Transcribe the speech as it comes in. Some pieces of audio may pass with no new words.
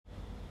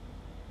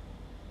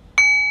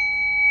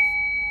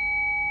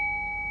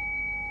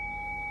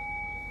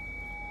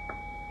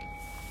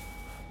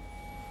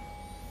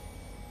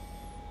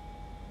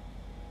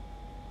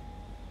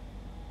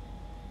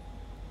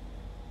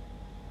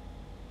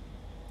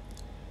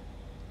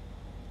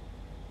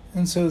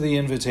And so the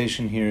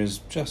invitation here is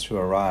just to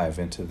arrive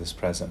into this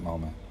present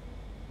moment.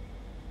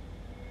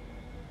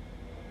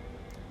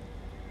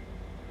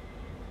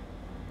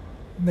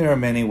 There are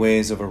many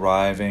ways of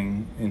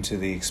arriving into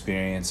the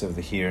experience of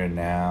the here and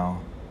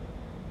now.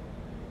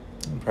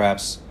 And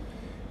perhaps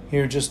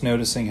here just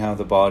noticing how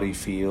the body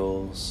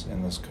feels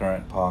in this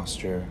current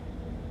posture.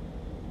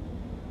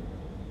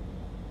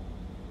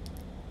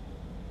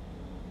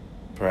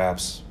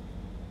 Perhaps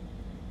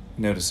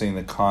noticing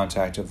the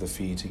contact of the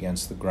feet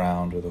against the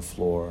ground or the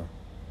floor.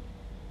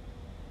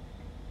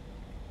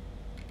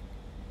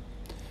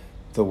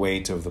 The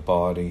weight of the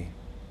body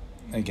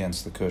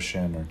against the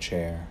cushion or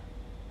chair.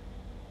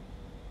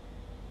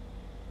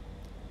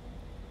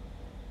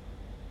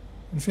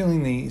 And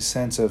feeling the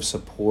sense of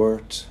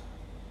support,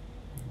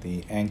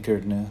 the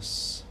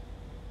anchoredness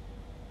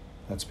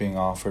that's being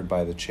offered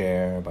by the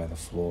chair, by the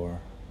floor,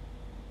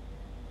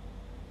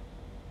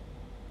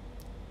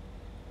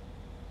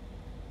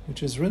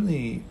 which is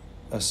really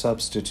a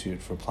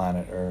substitute for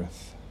planet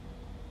Earth.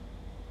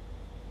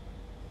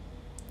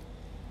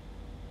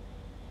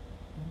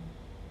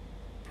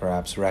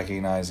 Perhaps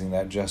recognizing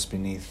that just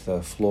beneath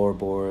the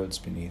floorboards,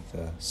 beneath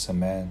the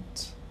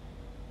cement,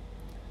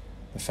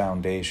 the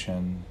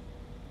foundation,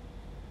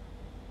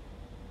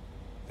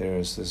 there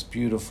is this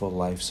beautiful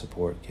life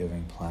support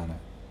giving planet.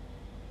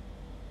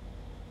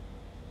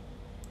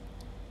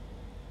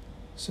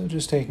 So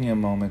just taking a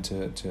moment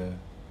to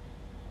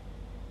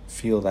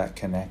feel that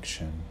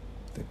connection,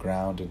 the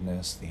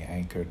groundedness, the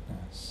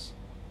anchoredness,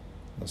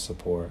 the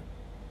support.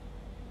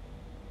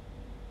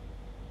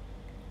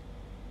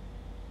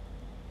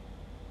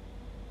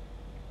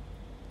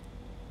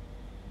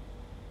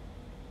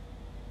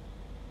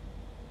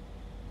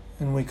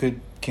 And we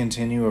could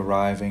continue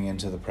arriving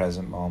into the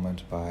present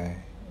moment by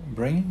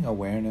bringing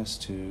awareness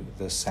to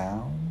the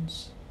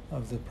sounds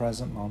of the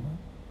present moment.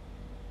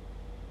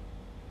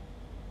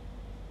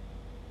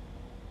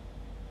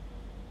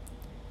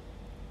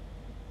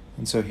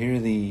 And so here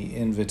the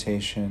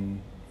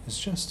invitation is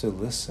just to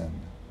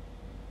listen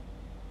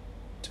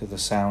to the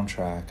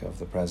soundtrack of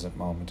the present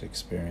moment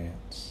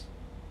experience.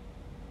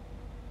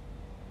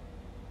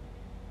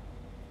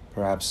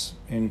 Perhaps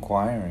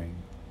inquiring,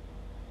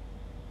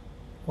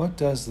 what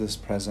does this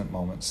present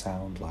moment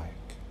sound like?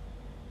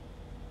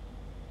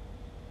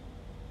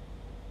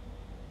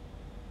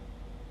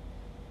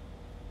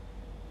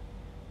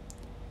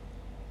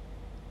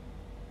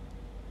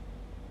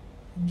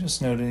 And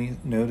just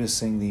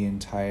noticing the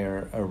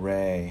entire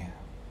array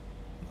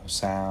of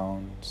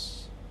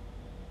sounds,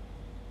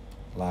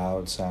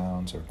 loud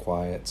sounds or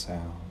quiet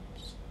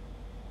sounds,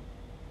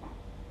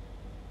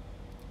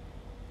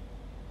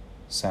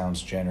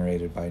 sounds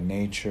generated by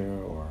nature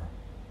or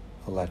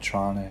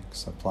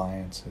electronics,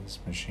 appliances,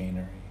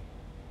 machinery.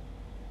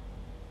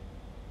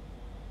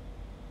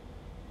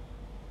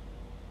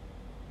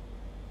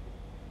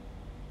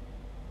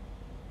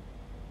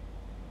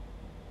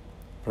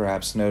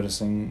 Perhaps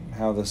noticing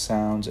how the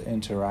sounds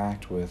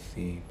interact with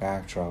the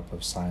backdrop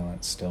of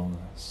silent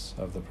stillness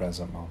of the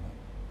present moment.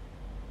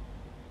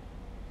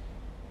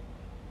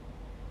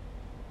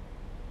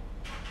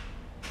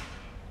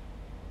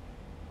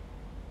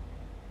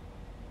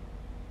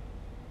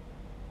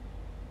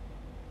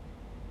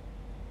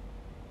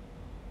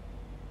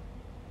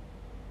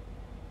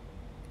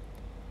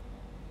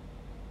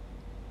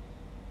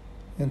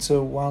 And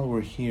so while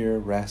we're here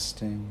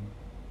resting,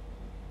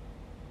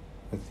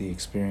 with the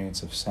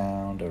experience of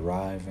sound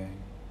arriving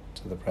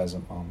to the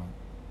present moment,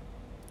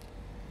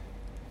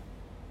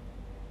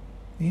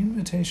 the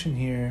invitation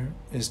here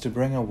is to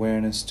bring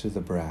awareness to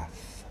the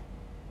breath.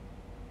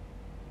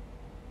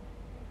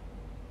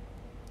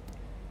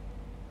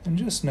 And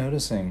just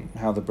noticing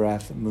how the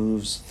breath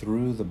moves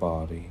through the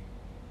body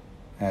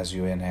as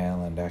you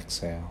inhale and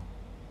exhale.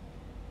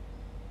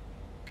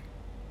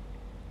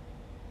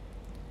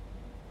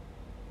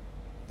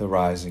 The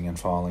rising and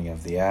falling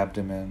of the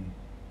abdomen,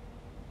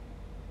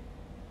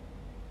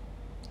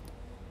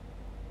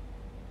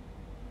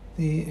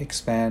 the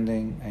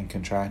expanding and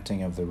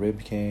contracting of the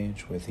rib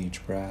cage with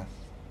each breath.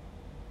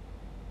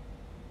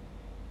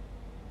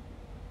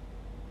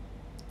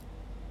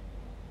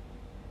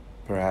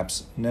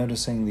 Perhaps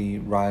noticing the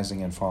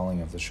rising and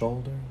falling of the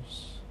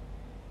shoulders.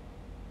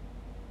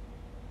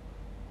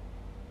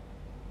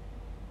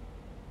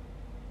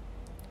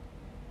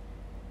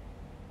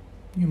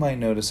 You might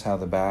notice how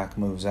the back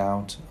moves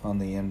out on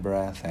the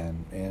in-breath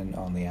and in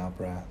on the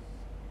out-breath.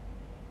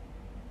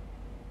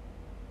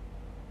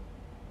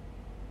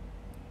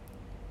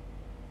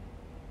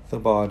 The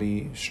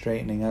body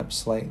straightening up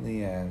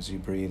slightly as you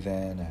breathe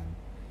in and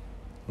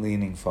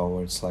leaning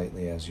forward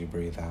slightly as you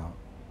breathe out.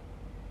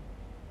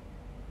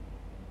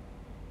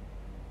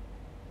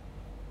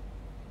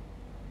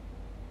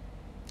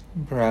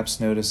 And perhaps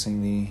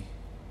noticing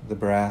the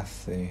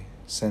breath, the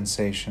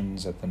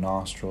sensations at the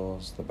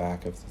nostrils, the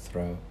back of the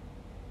throat,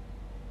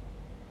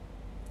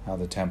 how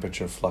the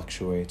temperature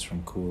fluctuates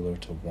from cooler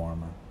to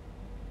warmer.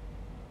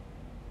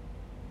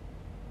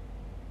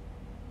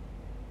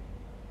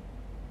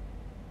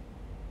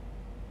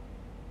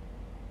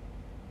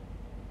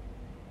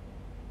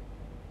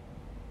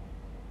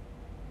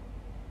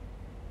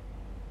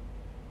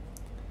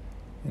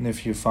 And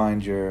if you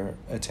find your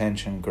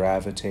attention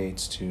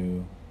gravitates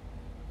to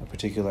a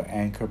particular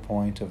anchor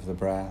point of the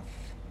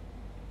breath,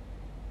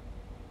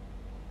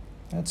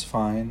 that's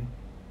fine.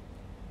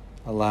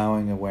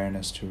 Allowing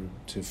awareness to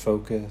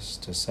focus,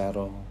 to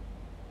settle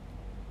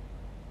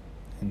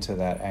into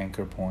that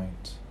anchor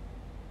point.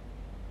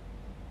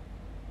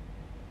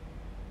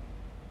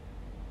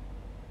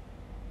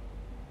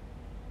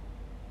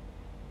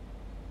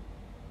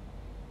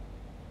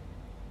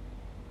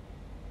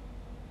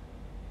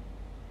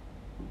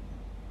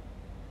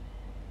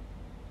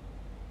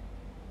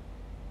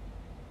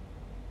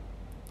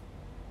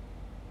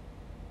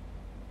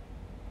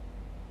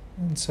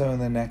 And so in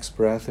the next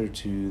breath or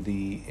two,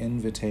 the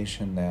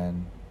invitation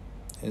then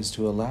is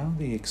to allow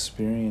the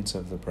experience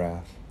of the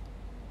breath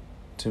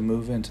to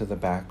move into the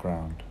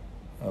background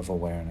of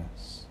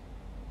awareness.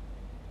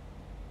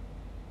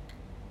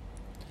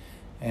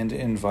 And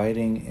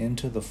inviting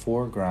into the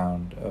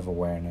foreground of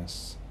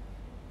awareness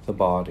the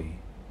body.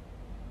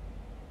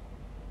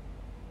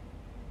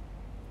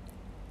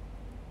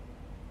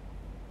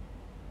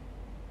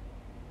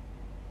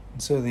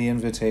 And so the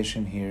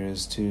invitation here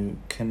is to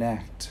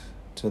connect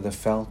to the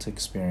felt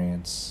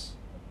experience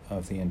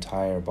of the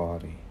entire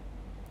body.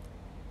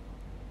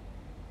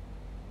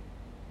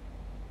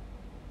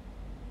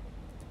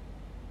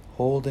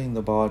 Holding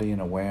the body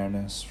in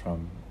awareness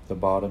from the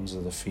bottoms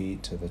of the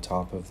feet to the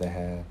top of the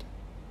head,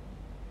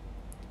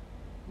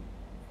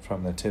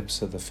 from the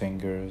tips of the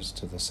fingers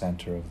to the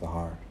center of the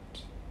heart.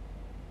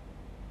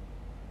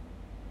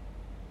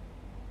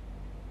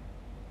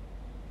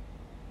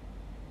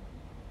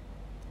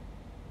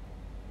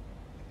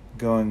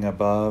 Going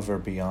above or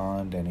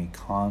beyond any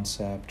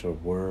concept or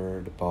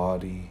word,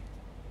 body,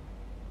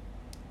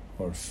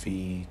 or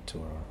feet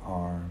or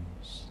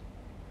arms.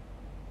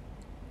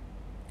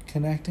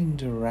 Connecting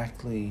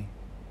directly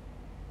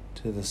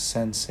to the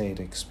sensate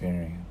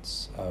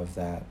experience of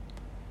that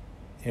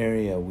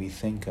area we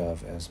think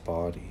of as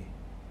body.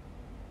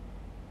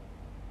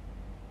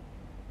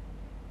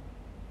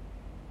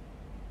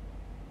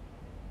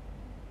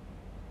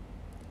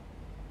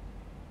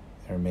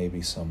 There may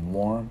be some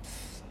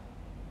warmth.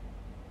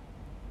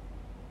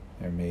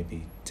 There may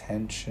be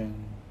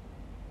tension.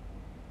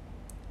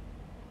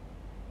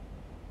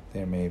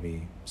 There may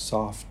be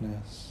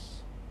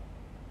softness,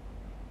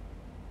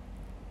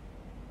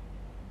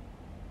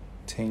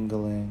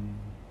 tingling,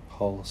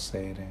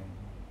 pulsating,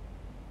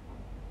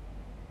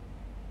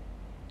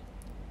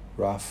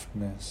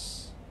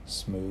 roughness,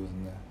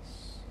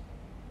 smoothness.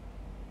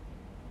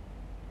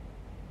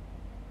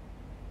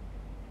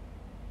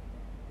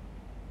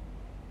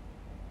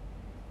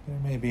 There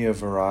may be a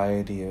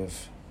variety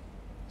of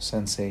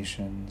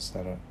sensations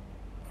that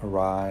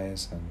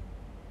arise and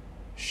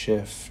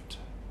shift,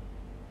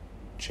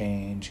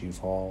 change,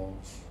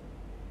 evolve,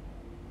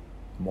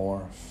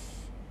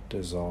 morph,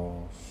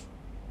 dissolve.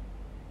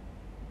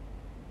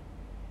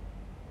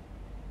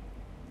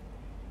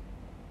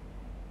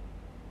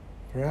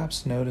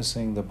 Perhaps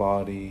noticing the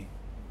body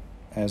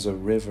as a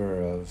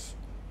river of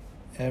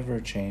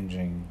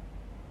ever-changing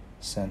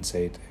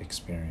sensate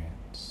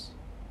experience.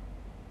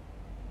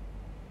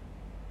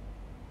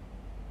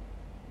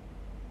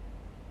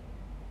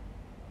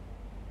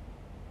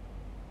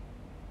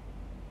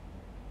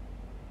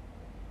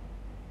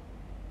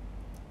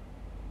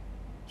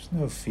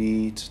 There's no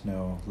feet,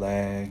 no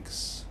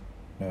legs,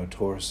 no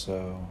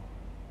torso,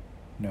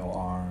 no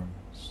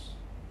arms.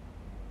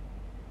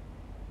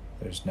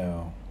 There's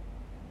no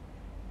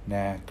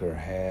neck or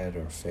head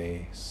or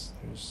face.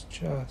 There's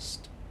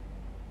just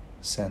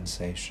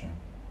sensation.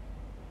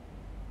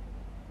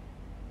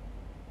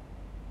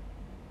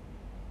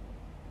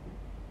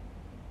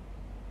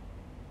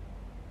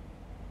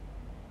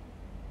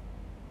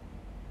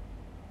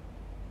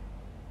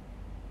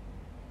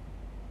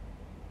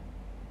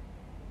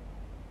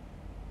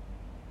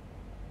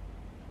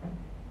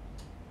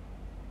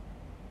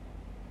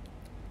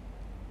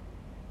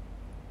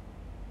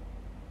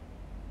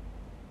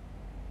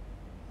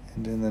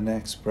 And in the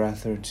next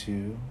breath or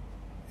two,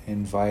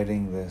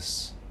 inviting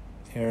this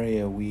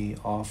area we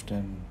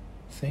often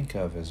think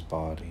of as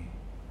body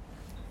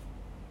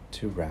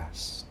to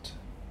rest.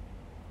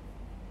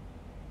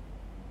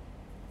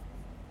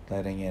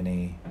 Letting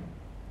any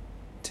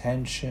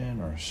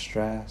tension or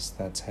stress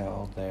that's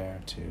held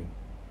there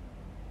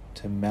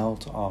to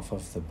melt off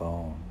of the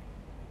bone.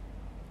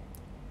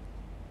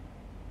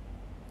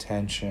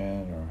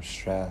 Tension or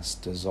stress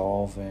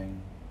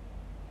dissolving,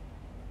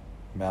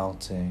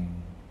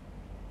 melting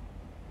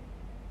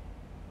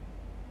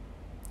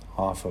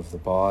off of the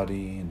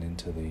body and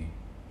into the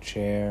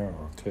chair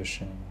or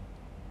cushion,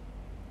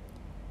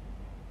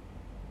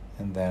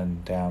 and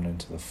then down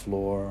into the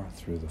floor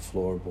through the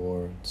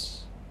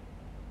floorboards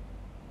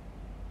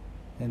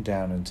and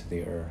down into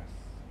the earth.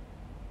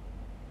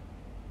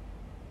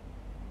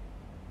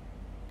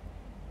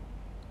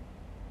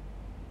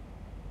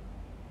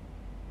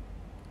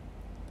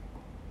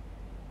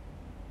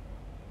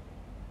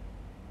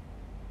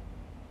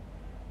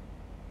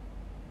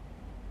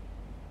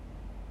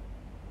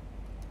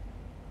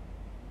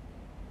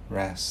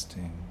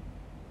 resting,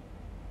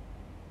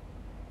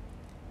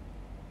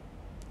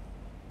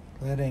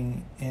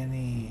 letting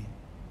any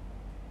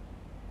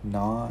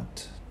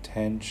knot,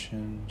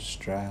 tension,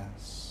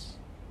 stress,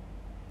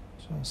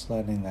 just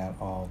letting that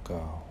all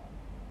go.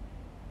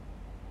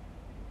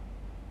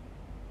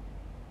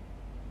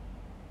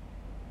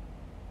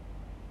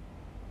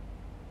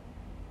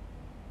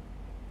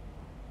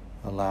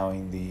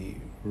 Allowing the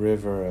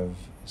river of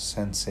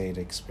sensate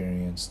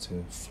experience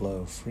to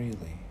flow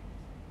freely,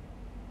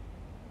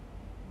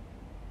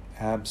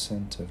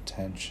 absent of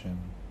tension,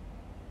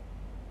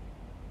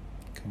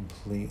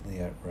 completely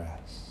at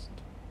rest.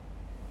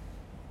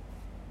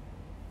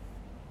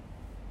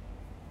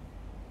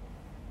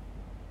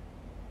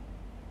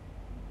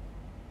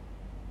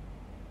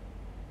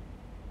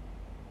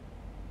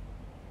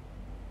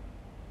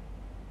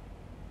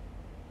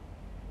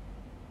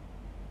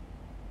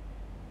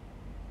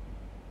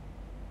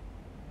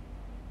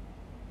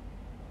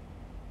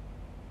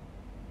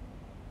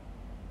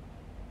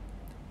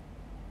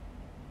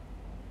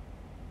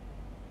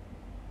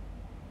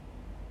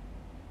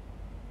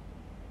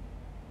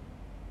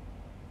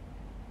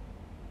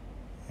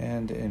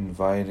 And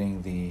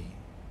inviting the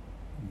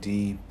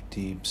deep,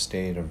 deep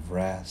state of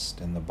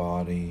rest in the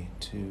body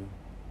to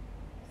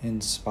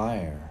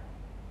inspire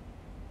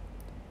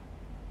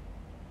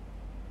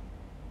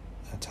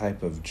a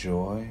type of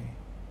joy,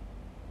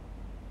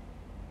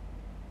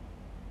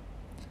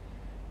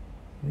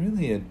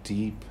 really a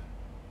deep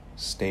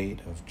state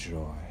of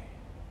joy.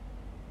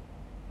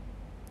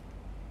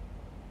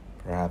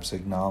 Perhaps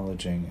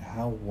acknowledging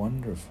how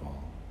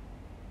wonderful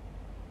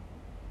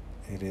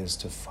it is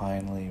to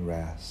finally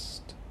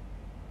rest,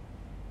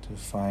 to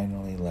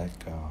finally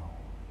let go.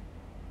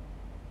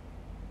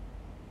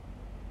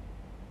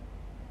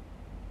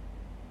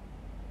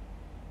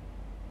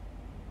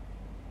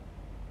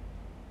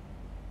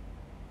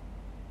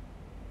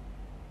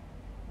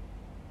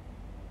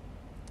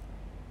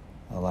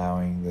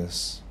 Allowing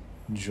this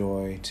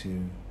joy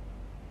to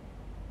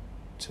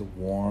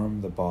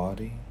warm the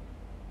body,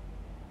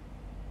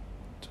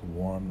 to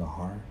warm the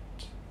heart.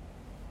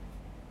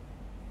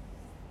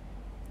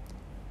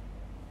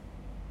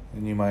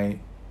 And you might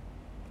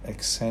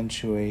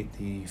accentuate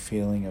the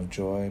feeling of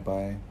joy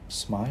by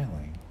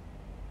smiling.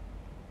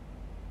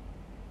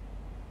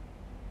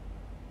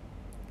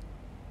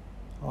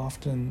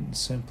 Often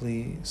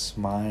simply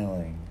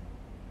smiling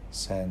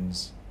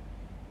sends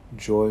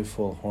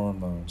joyful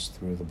hormones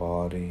through the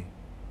body,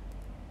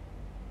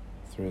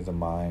 through the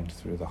mind,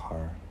 through the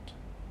heart.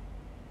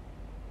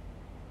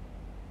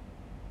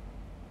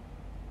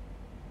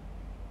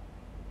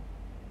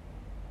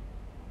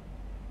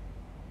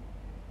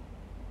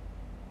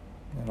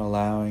 And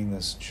allowing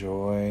this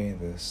joy,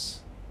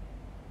 this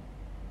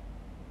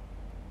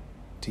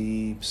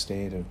deep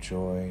state of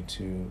joy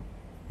to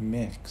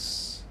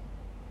mix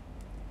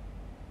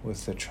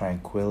with the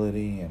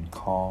tranquility and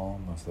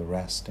calm of the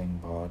resting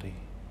body.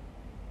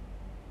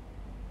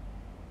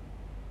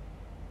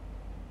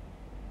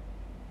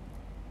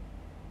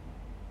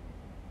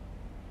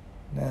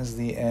 And as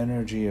the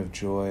energy of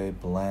joy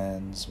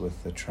blends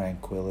with the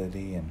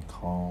tranquility and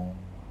calm,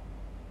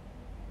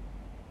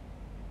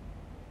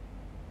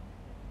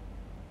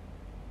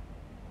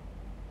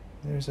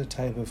 there's a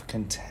type of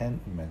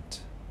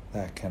contentment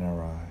that can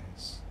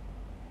arise.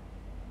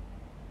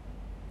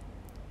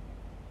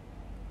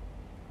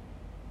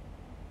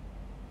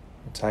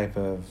 A type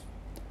of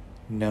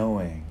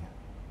knowing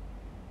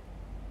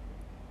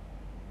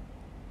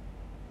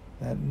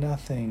that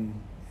nothing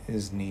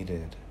is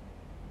needed.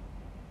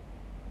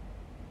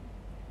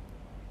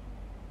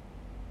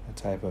 A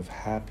type of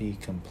happy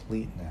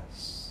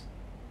completeness,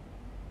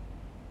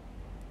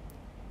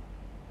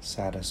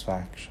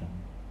 satisfaction.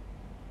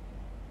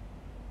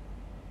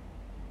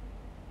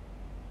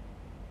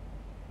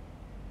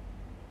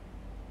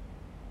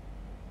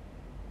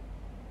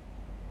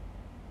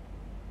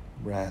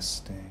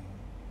 Resting,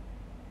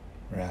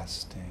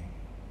 resting,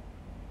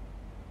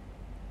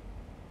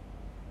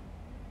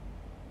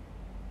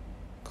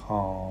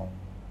 calm,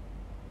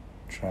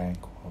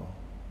 tranquil,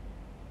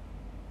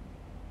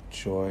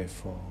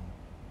 joyful,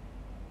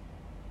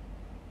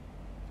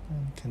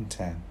 and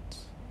content.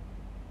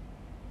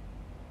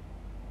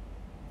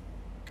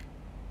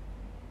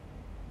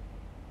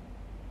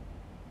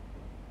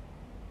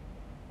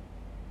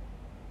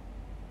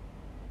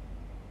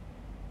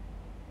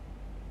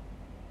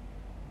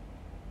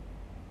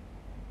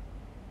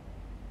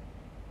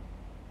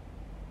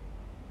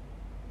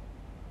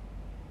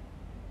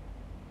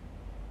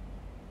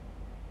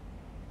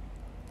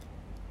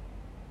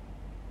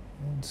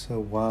 And so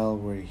while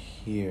we're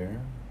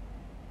here,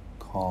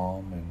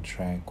 calm and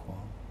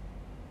tranquil,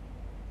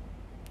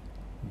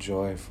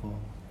 joyful,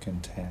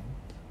 content,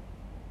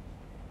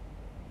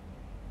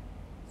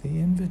 the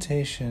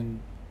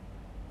invitation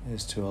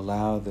is to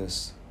allow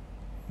this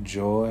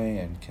joy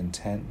and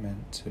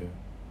contentment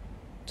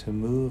to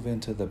move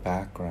into the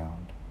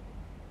background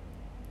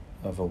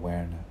of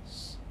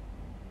awareness.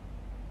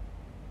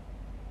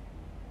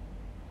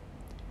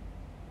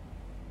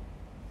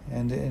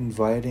 and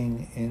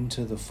inviting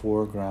into the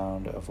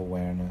foreground of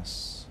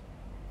awareness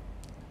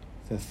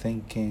the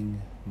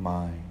thinking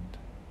mind.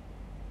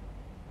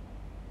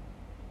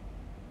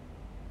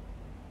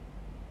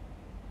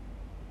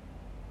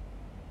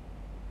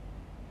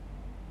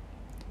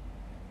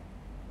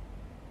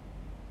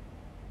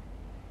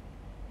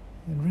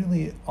 And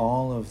really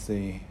all of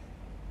the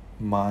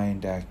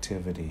mind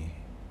activity,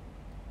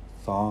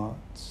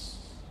 thoughts,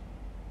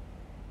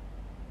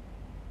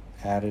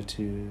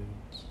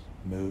 attitudes,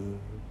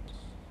 moods,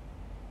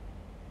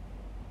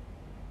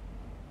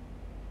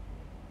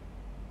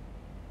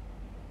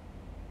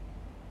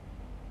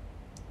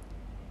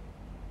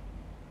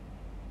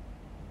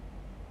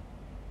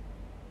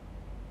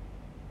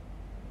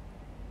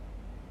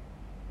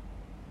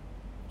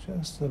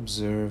 just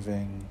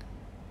observing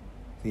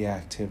the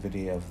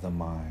activity of the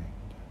mind,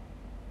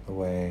 the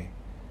way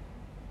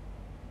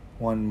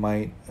one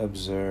might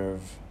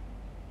observe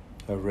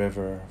a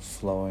river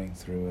flowing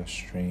through a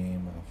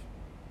stream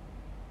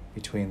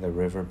between the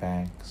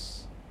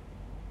riverbanks.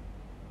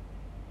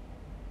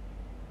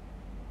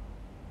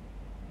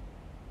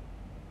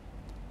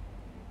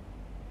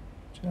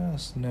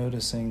 Just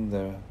noticing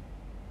the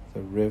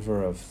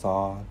river of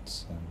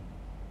thoughts and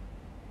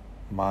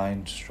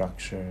mind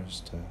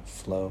structures to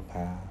flow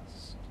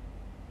past,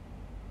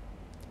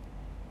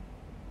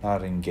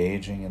 not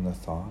engaging in the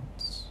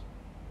thoughts,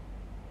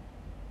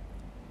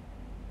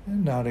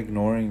 and not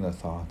ignoring the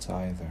thoughts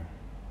either.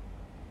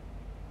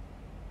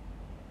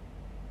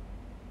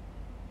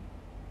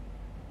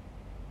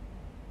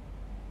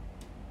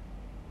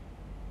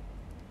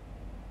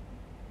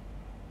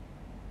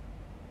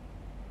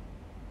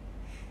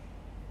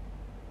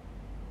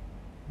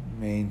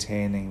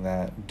 Maintaining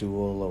that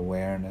dual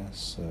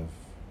awareness of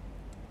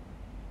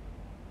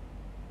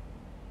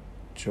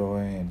joy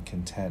and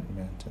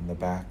contentment in the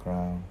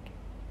background,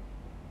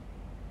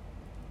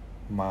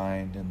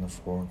 mind in the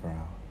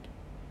foreground.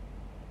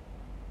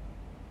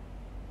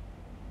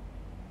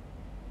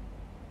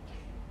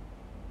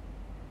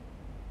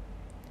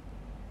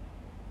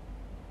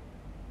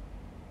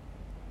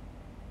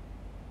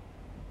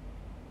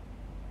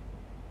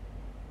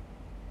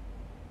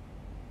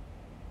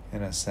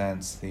 In a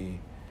sense, the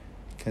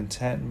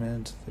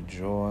contentment, the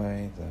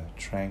joy, the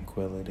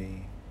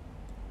tranquility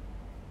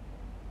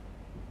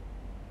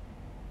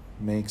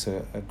makes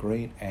a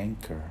great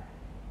anchor,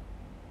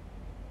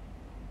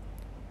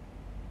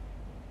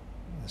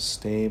 a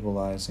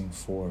stabilizing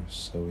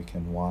force, so we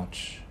can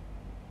watch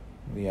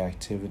the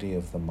activity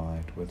of the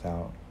mind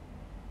without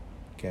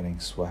getting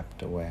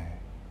swept away.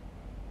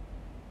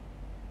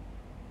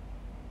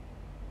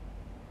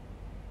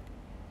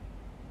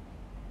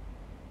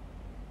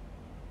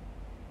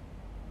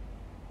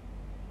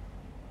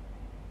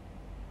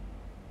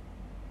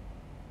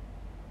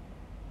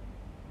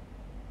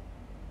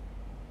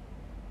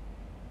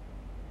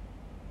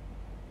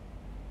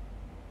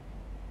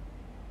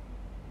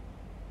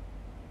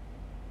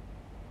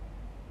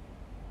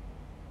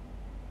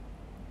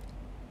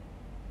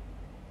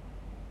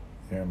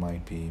 There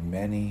might be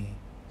many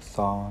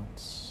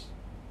thoughts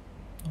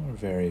or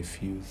very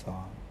few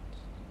thoughts.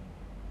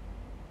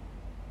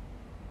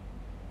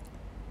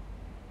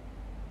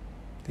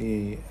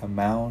 The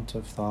amount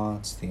of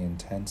thoughts, the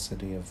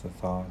intensity of the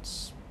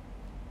thoughts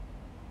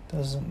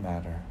doesn't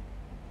matter.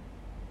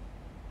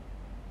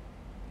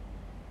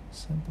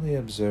 Simply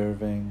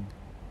observing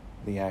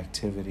the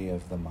activity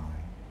of the mind.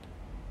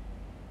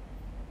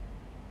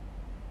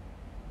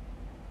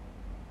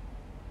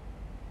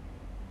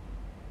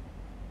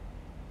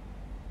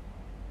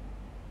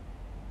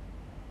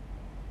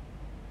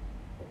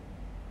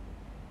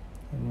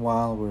 And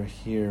while we're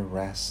here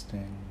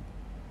resting,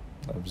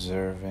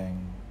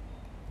 observing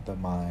the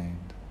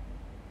mind,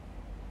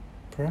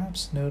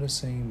 perhaps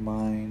noticing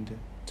mind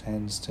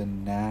tends to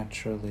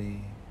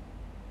naturally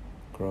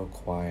grow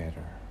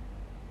quieter.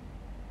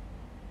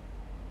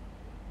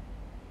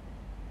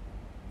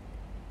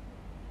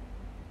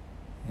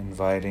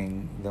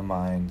 Inviting the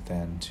mind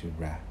then to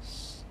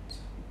rest.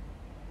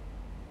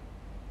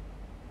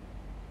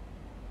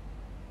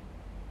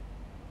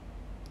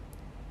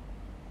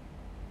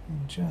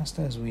 And just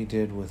as we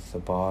did with the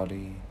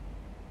body,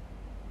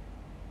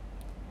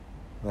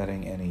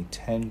 letting any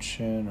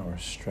tension or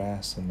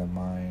stress in the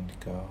mind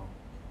go.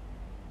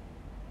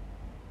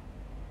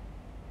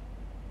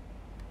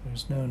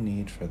 There's no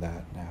need for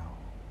that now.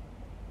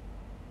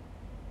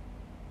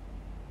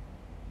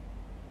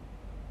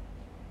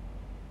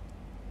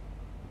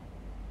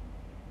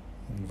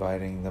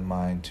 Inviting the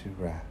mind to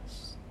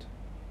rest.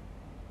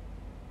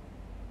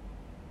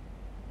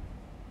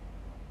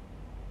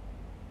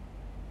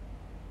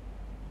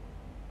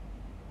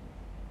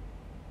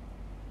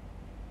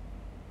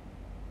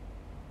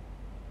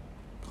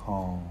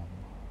 Calm,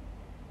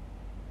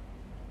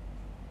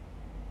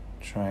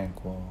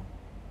 tranquil,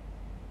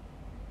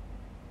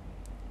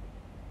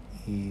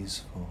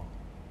 easeful,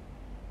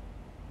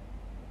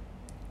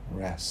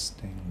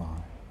 resting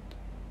mind.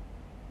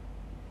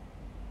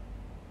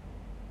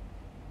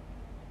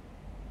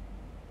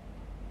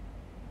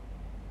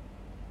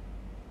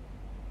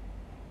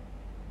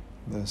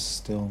 the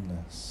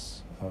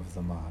stillness of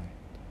the mind.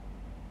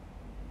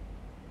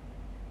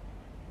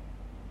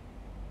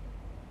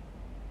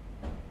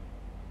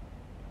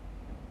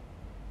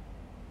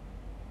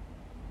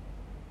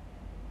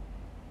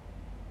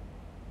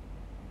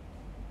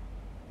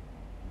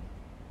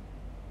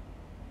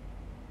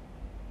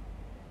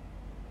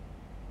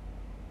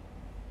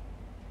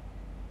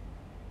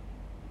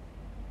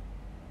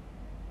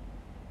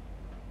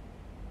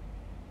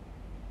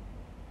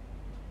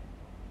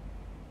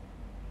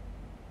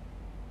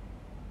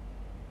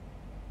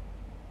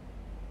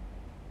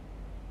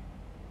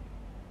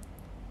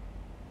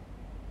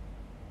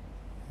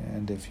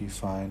 And if you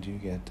find you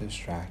get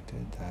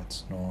distracted,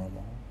 that's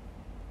normal.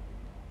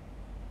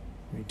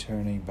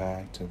 Returning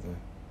back to the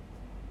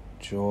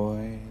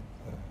joy,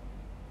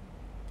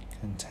 the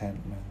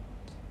contentment,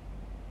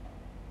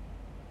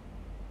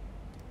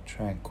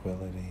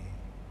 tranquility,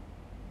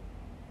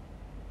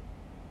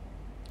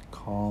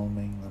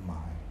 calming the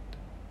mind,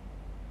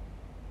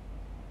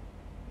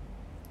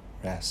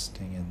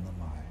 resting in the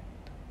mind.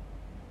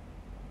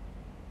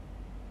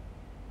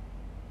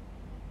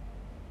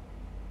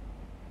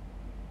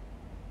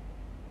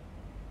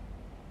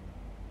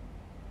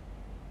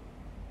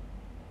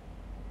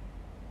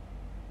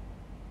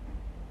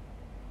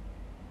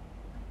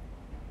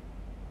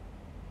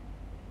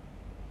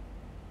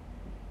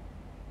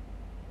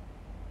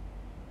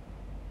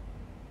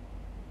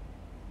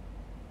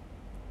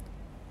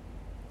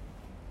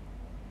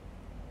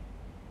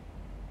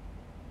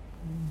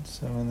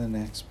 So in the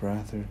next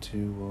breath or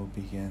two, we'll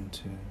begin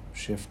to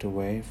shift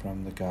away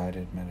from the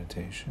guided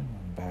meditation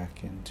and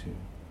back into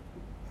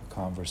a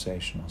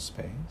conversational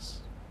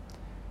space.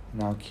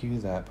 And I'll cue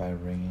that by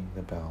ringing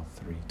the bell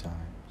 3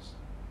 times.